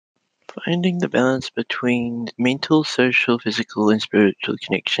Finding the balance between mental, social, physical, and spiritual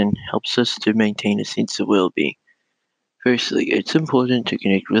connection helps us to maintain a sense of well being. Firstly, it's important to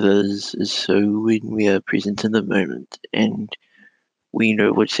connect with others so when we are present in the moment and we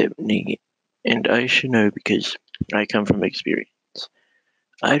know what's happening. And I should know because I come from experience.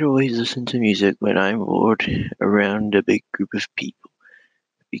 I'd always listen to music when I'm bored around a big group of people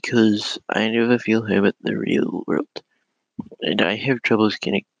because I never feel home in the real world and I have troubles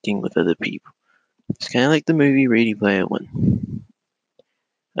connecting with other people. It's kind of like the movie Ready Player One.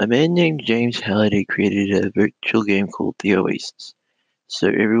 A man named James Halliday created a virtual game called The Oasis, so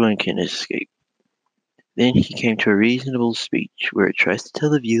everyone can escape. Then he came to a reasonable speech where it tries to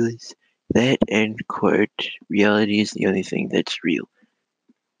tell the viewers that, and quote, reality is the only thing that's real.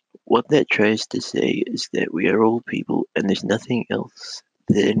 What that tries to say is that we are all people and there's nothing else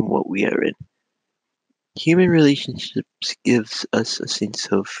than what we are in. Human relationships gives us a sense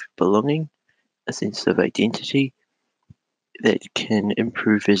of belonging, a sense of identity that can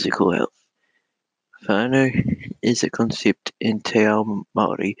improve physical health. Whānau is a concept in Te Ao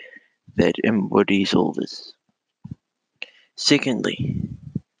Māori that embodies all this. Secondly,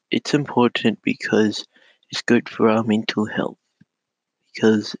 it's important because it's good for our mental health.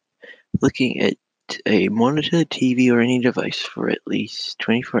 Because looking at a monitor, TV, or any device for at least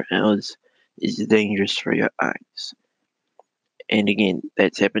 24 hours is dangerous for your eyes. And again,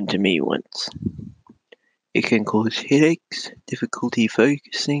 that's happened to me once. It can cause headaches, difficulty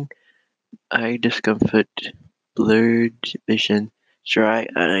focusing, eye discomfort, blurred vision, dry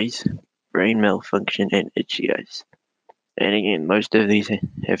eyes, brain malfunction, and itchy eyes. And again, most of these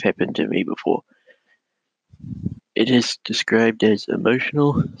have happened to me before. It is described as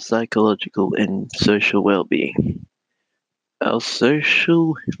emotional, psychological, and social well-being. Our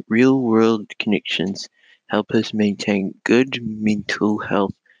social, real-world connections help us maintain good mental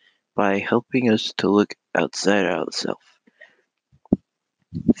health by helping us to look outside ourselves.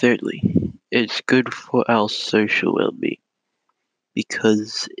 Thirdly, it's good for our social well-being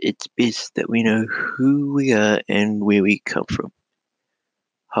because it's best that we know who we are and where we come from.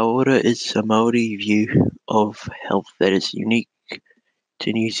 Hauora is a Māori view of health that is unique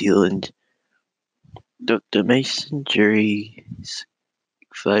to New Zealand. Dr. Mason Jerry's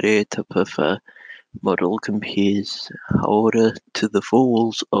Whare Tapawha model compares Hauora to the four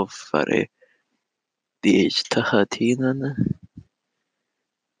walls of whare. There's taha tinana,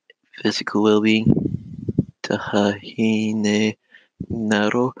 physical well-being, taha hine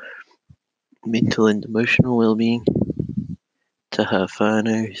ngaro, mental and emotional well-being, taha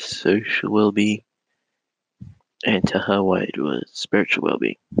whānau, social well-being, and taha wairua, spiritual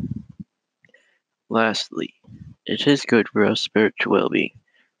well-being. Lastly, it is good for our spiritual well-being.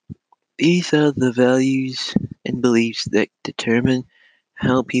 These are the values and beliefs that determine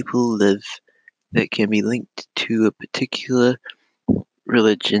how people live that can be linked to a particular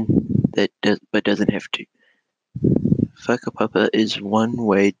religion but doesn't have to. Whakapapa is one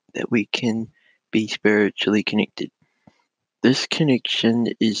way that we can be spiritually connected. This connection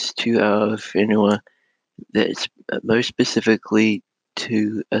is to our whenua, that's most specifically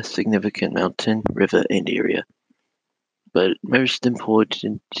to a significant mountain, river, and area. But most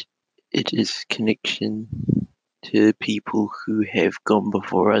important, it is connection to people who have gone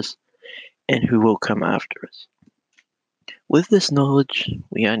before us and who will come after us. With this knowledge,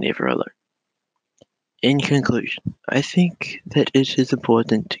 we are never alone. In conclusion, I think that it is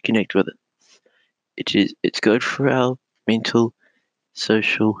important to connect with it. It's good for our mental,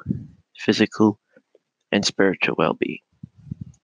 social, physical, and spiritual well-being.